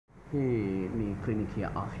Hii ni kliniki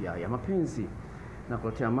ya afya ya mapenzi na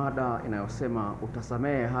kuletea mada inayosema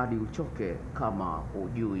utasamehe hadi uchoke kama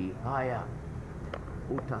hujui haya.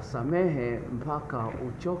 Utasamehe mpaka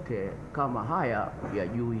uchoke kama haya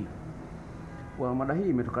yajui. Kwa mada hii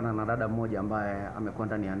imetokana na dada mmoja ambaye amekuwa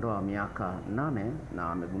ndani ya ndoa miaka 8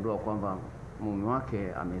 na amegundua kwamba mume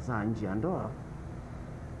wake amezaa nje ya ndoa.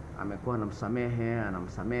 Amekuwa anamsamehe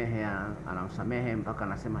mpaka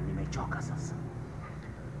anasema nimechoka sasa.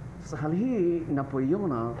 Sasa hali hii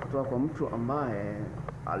ninapoiona kutoka kwa mtu ambaye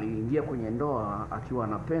aliingia kwenye ndoa akiwa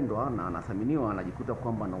anapendwa na anathaminiwa, anajikuta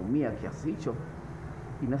kwamba anaumia kiasi hicho,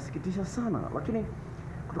 inasikitisha sana. Lakini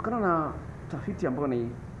kutokana na tafiti ambayo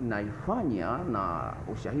naifanya na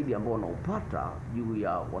ushahidi ambao naupata juu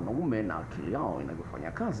ya wanaume na akili yao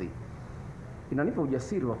inavyofanya kazi, inanipa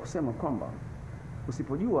ujasiri wa kusema kwamba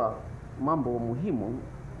usipojua mambo muhimu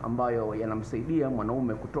ambayo yanamsaidia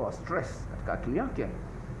mwanaume kutoa stress katika akili yake,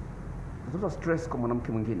 atatoa stress kwa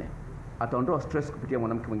mwanamke mwingine, ataondoa stress kupitia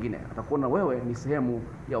mwanamke mwingine, atakuona wewe ni sehemu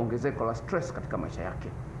ya ongezeko la stress katika maisha yake.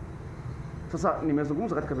 Sasa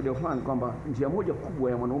nimezungumza katika video fulani kwamba njia moja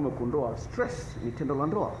kubwa ya mwanaume kuondoa stress ni tendo la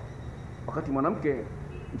ndoa, wakati mwanamke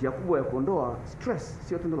njia kubwa ya kuondoa stress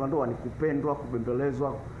sio tendo la ndoa, ni kupendwa,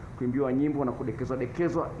 kubembelezwa, kuimbiwa nyimbo na kudekezwa.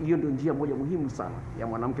 Hiyo ndio njia moja muhimu sana ya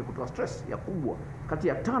mwanamke kutoa stress ya kubwa. Kati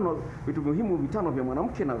ya vitu muhimu vitano vya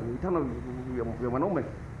mwanamke na vitano vya mwanaume,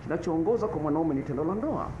 kinachoongoza kwa mwanaume ni tendo la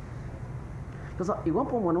ndoa. Sasa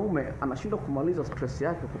iwapo mwanaume anashindwa kumaliza stress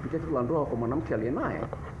yake kupitia tendo la ndoa kwa mwanamke aliyenaye,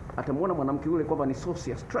 atamuona mwanamke yule kwamba ni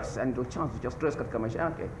source ya stress, yani ndio chanzo cha stress katika maisha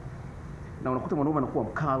yake. Na unakuta mwanaume anakuwa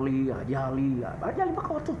mkali, ajali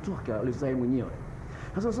mpaka watoto wake alizae mwenyewe.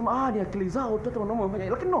 Sasa unasema ni akili zao watoto wanaume wafanya,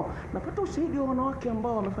 lakini no, napata ushahidi wa wanawake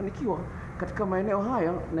ambao wamefanikiwa katika maeneo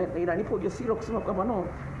haya na inanipa ujasiri wa kusema kwamba no,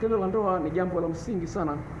 tendo la ndoa ni jambo la msingi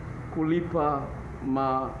sana kulipa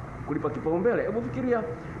kipaumbele. Hebu fikiria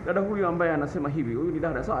dada huyu ambaye anasema hivi, huyu ni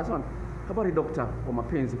dada sawa, anasema habari dokta wa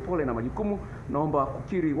mapenzi, pole na majukumu, naomba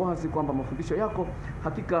kukiri wazi kwamba mafundisho yako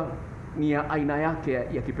hakika ni ya aina yake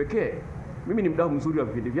ya kipekee. Mimi ni mdau mzuri wa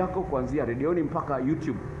vipindi vyako kuanzia redioni mpaka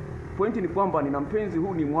YouTube. Pointi ni kwamba nina mpenzi,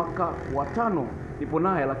 huu ni mwaka wa 5 nipo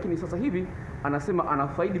naye, lakini sasa hivi anasema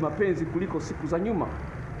anafaidi mapenzi kuliko siku za nyuma.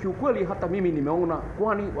 Kiukweli hata mimi nimeona,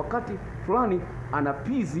 kwani wakati fulani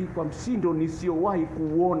anapizi kwa mshindo nisiowahi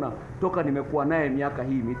kuuona toka nimekuwa naye miaka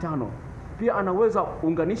hii 5. Pia anaweza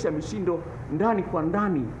kuunganisha mishindo ndani kwa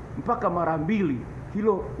ndani mpaka mara 2.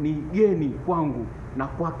 Hilo ni geni kwangu na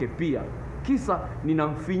kwake pia. Kisa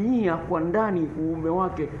ninamfinyia kwa ndani uume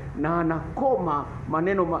wake na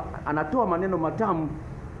anatoa maneno matamu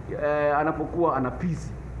anapokuwa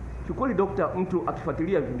anapizi. Kiukweli dokta, mtu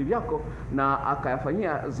akifuatilia vipindi vyako na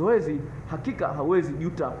akayafanyia zoezi, hakika hawezi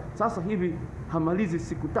juta. Sasa hivi hamalizi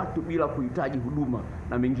siku 3 bila kuhitaji huduma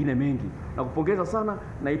na mengine mengi. Na kupongeza sana,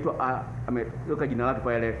 naitwa ameweka jina lake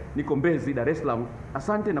pale, niko Mpenzi, Dar es Salaam.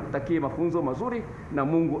 Asante na kutakia mafunzo mazuri na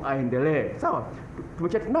Mungu aendelee. Sawa?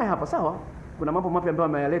 Tumechat naye hapa, sawa? Kuna mambo mapya ambayo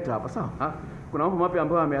ameyaleta hapa, sawa? Kuna mambo mapya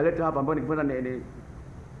ambayo ameyaleta hapa ambayo nikipenda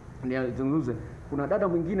nizungumze. Kuna dada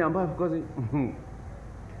mwingine ambaye kwa kazi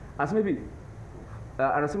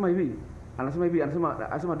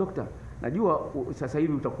anasema dokta, najua sasa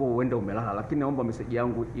hivi utakuwa uenda umelala, lakini naomba message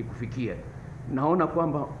yangu ikufikie. Naona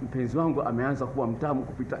kwamba mpenzi wangu ameanza kuwa mtamu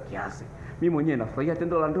kupita kiasi. Mimi mwenyewe nafurahia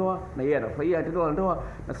tendo la ndoa na yeye anafurahia tendo la ndoa,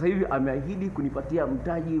 na sasa hivi ameahidi kunipatia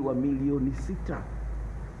mtaji wa milioni 6.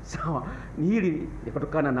 Sawa, ni hili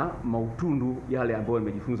kutokana na mautundu yale ambayo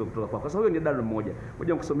nimejifunza kutoka kwako. Sasa huyo ni dada mmoja.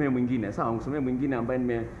 Ngoja nikusomee mwingine. Sawa, nikusomee mwingine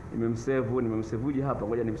ambaye nimemsevuje hapa.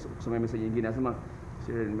 Ngoja nikusomee message nyingine. Anasema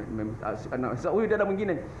sasa huyu dada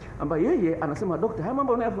mwingine ambaye yeye anasema dokta, haya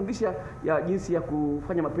mambo unayofundisha ya jinsi ya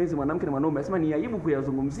kufanya mapenzi mwanamke na mwanaume, anasema ni aibu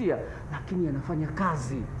kuyazungumzia, lakini yanafanya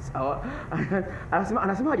kazi. Sawa.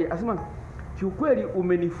 Anasemaje? Anasema kiukweli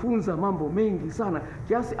umenifunza mambo mengi sana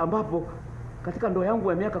kiasi ambapo katika ndoa yangu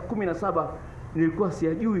ya miaka 17 nilikuwa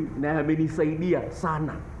siyajui na yamenisaidia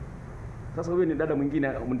sana. Sasa huyo ni dada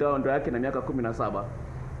mwingine, ndoa yake na miaka 17.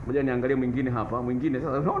 Ngoja niangalie mwingine hapa. Mwingine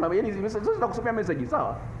sasa unaona hizi message zote zinakusomea message,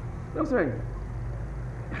 sawa? Unasema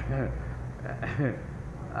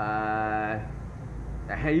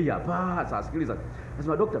hii hapa. Sasa sikiliza.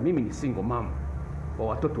 Nasema dokta, mimi ni single mom wa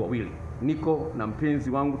watoto 2. Niko na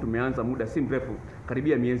mpenzi wangu, tumeanza muda si mrefu,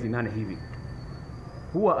 karibia miezi 8 hivi.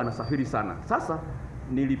 Huwa anasafiri sana. Sasa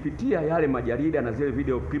nilipitia yale majarida na zile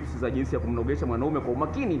video clips za jinsi ya kumnogesha mwanaume kwa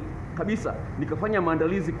umakini kabisa, nikafanya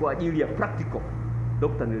maandalizi kwa ajili ya practical.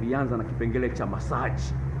 Dokta, nilianza na kipengele cha massage.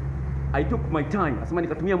 I took my time. Nasema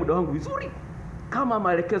nikatumia muda wangu vizuri kama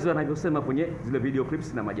maelekezo yanavyosema kwenye zile video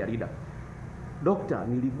clips na majarida. Dokta,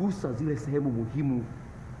 niligusa zile sehemu muhimu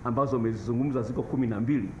ambazo umezizungumza ziko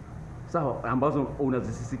 12, sawa, ambazo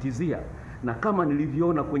unazisisitizia, na kama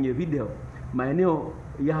nilivyoona kwenye video, maeneo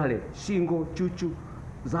yale, shingo, chuchu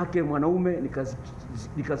zake mwanaume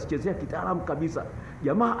nikazichezea kitaalamu kabisa.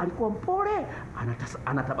 Jamaa alikuwa mpole,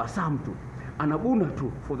 anatabasamu tu, anaguna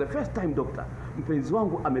tu. For the first time doctor, mpenzi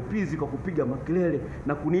wangu amepizi kwa kupiga makelele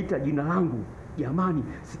na kuniita jina langu. Jamani,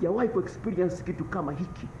 sijawahi ku experience kitu kama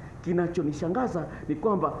hiki. Kinachonishangaza ni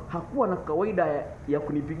kwamba hakuwa na kawaida ya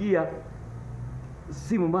kunipigia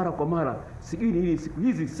simu mara kwa mara. Sijui ni siku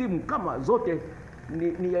hizi simu kama zote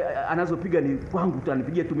anazopiga ni kwangu tu,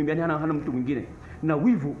 anipigia tu mimi, yani hana mtu mwingine. Na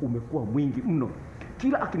wivu umekuwa mwingi mno.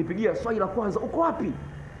 Kila akinipigia swali la kwanza, uko wapi?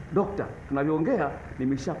 Dokta, tunavyoongea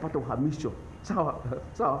nimeshapata uhamisho.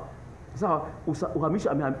 Sawa, uhamisho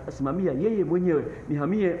amesimamia yeye mwenyewe,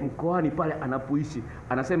 nihamie mkoani pale anapoishi.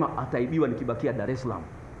 Anasema ataibiwa nikibakia Dar es Salaam.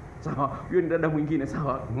 Sawa, huyo ni dada mwingine,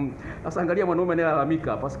 sawa. Sasa angalia mwanaume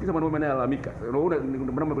anayelalamika hapa, sikiza mwanaume anayelalamika. Unaona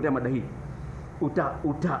mwanaume anakutia mada hii.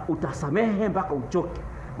 Utasamehe mpaka uchoke.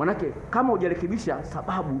 Manake kama hujarekebisha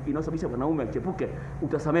sababu inayosababisha mwanaume achepuke,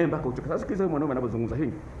 utasamehe mpaka uchoke. Sasa sikiza mwanaume anapozungumza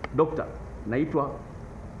hivi. Dokta, naitwa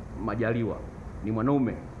Majaliwa, ni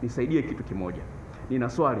mwanaume, nisaidie kitu kimoja. Nina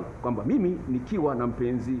swali kwamba mimi nikiwa na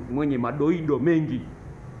mpenzi mwenye madoido mengi,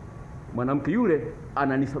 mwanamke yule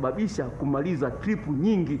ananisababisha kumaliza tripu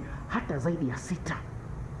nyingi, hata zaidi ya 6.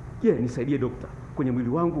 Nisaidie dokta, kwenye mwili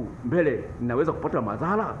wangu mbele ninaweza kupata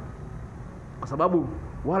madhara? Kwa sababu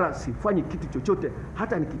wala sifanyi kitu chochote,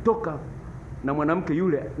 hata nikitoka na mwanamke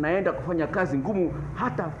yule naenda kufanya kazi ngumu,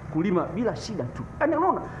 hata kulima bila shida tu.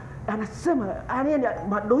 Unaona? Anasema anaenda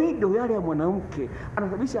madoido yale ya mwanamke,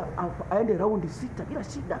 anasababisha aende raundi 6 bila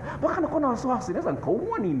shida. Mpaka anakuwa na wasiwasi, naweza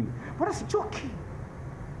nikaumwa nini? Bora sichoki.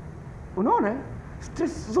 Unaona?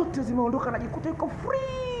 Stress zote zimeondoka, najikuta yuko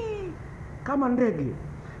free kama ndege.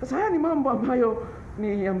 Sasa haya ni mambo ambayo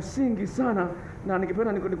ni ya msingi sana, na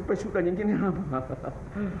nikipenda nikupe shuhuda nyingine hapa.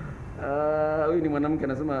 Huyu ni mwanamke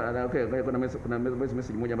anasema, okay, kuna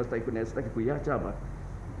message moja ambayo sitaki kuiacha hapa.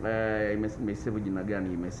 Imesave jina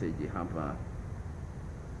gani message hapa?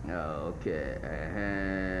 Okay,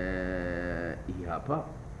 hii hapa.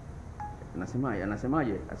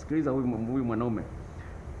 Anasemaje? Asikiliza huyu mwanaume.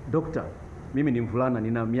 Dokta, mimi ni mvulana,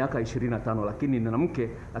 nina miaka 25, lakini nina mke,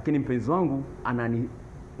 lakini mpenzi wangu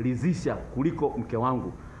ananiridhisha kuliko mke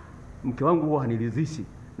wangu. Mke wangu huwa haniridhishi,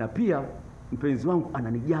 na pia mpenzi wangu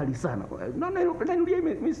ananijali sana. Narudia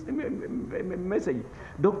message.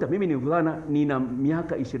 Dokta, mimi ni mvulana, nina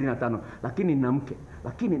miaka 25, lakini nina mke,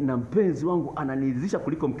 lakini na mpenzi wangu ananiridhisha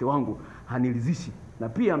kuliko mke wangu haniridhishi, na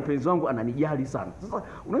pia mpenzi wangu ananijali sana. Sasa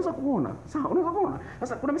unaweza kuona, sawa, unaweza kuona.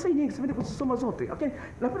 Sasa kuna message nyingi sipendi kusoma zote. Okay,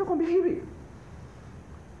 napenda kuambia hivi.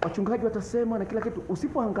 Wachungaji watasema na kila kitu,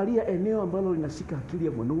 usipoangalia eneo ambalo linashika akili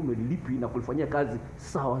ya mwanaume lilipi na kulifanyia kazi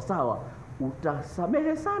sawa sawa,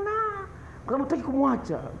 utasamehe sana. Kwa sababu utaki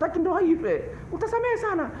kumwacha, utaki ndoa hive, utasamehe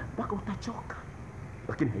sana mpaka utachoka.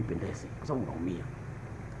 Lakini haipendezi kwa sababu unaumia.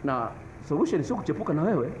 Na solution sio kuchepuka na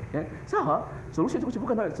wewe, sawa? Solution sio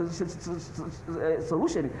kuchepuka na wewe.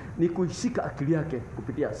 Solution ni kuishika akili yake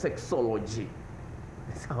kupitia sexology.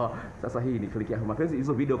 Sawa. Sasa hii ni Klikia Mapenzi.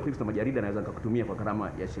 Hizo video clips na majarida naweza nikakutumia kwa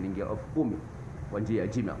gharama ya shilingi 10,000 kwa njia ya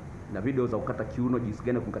Gmail. Na video za kukata kiuno, jinsi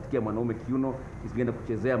gani kumkatikia mwanaume kiuno, jinsi gani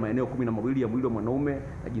kuchezea maeneo 12 ya mwili wa mwanaume,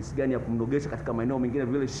 na jinsi gani ya kumnogesha katika maeneo mengine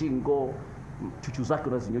vile shingo, chuchu zake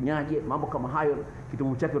unazinyonyaje, mambo kama hayo,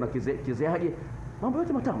 kitovu chake unachezeaje. Mambo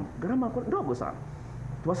yote matamu, gharama ndogo sana.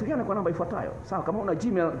 Tuwasiliane kwa namba ifuatayo. Sawa, kama una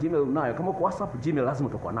Gmail unayo, kama uko WhatsApp, Gmail lazima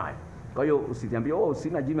utakuwa nayo. Kwa hiyo usiniambie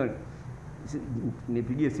sina Gmail,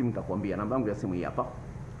 nipigie simu nitakwambia. Namba yangu ya simu hii hapa.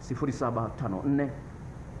 0754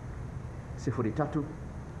 03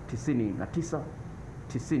 99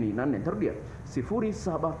 94. Nitarudia.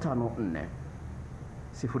 0754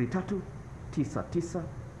 03 99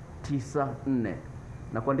 94.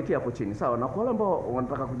 Na kuandikia hapo chini. Sawa, na kwa wale ambao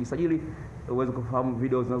wanataka kujisajili uweze kufahamu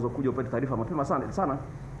video zinazokuja, upate taarifa mapema sana.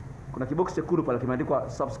 Kuna kibox chekundu pale kimeandikwa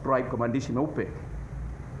subscribe kwa maandishi meupe.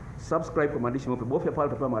 Subscribe kwa maandishi meupe. Bofya pale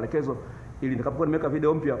utapewa maelekezo ili nitakapokuwa nimeweka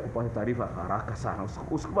video mpya upate taarifa haraka sana.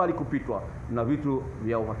 Usikubali kupitwa na vitu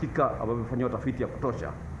vya uhakika ambavyo vimefanywa utafiti ya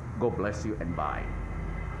kutosha. God bless you and bye.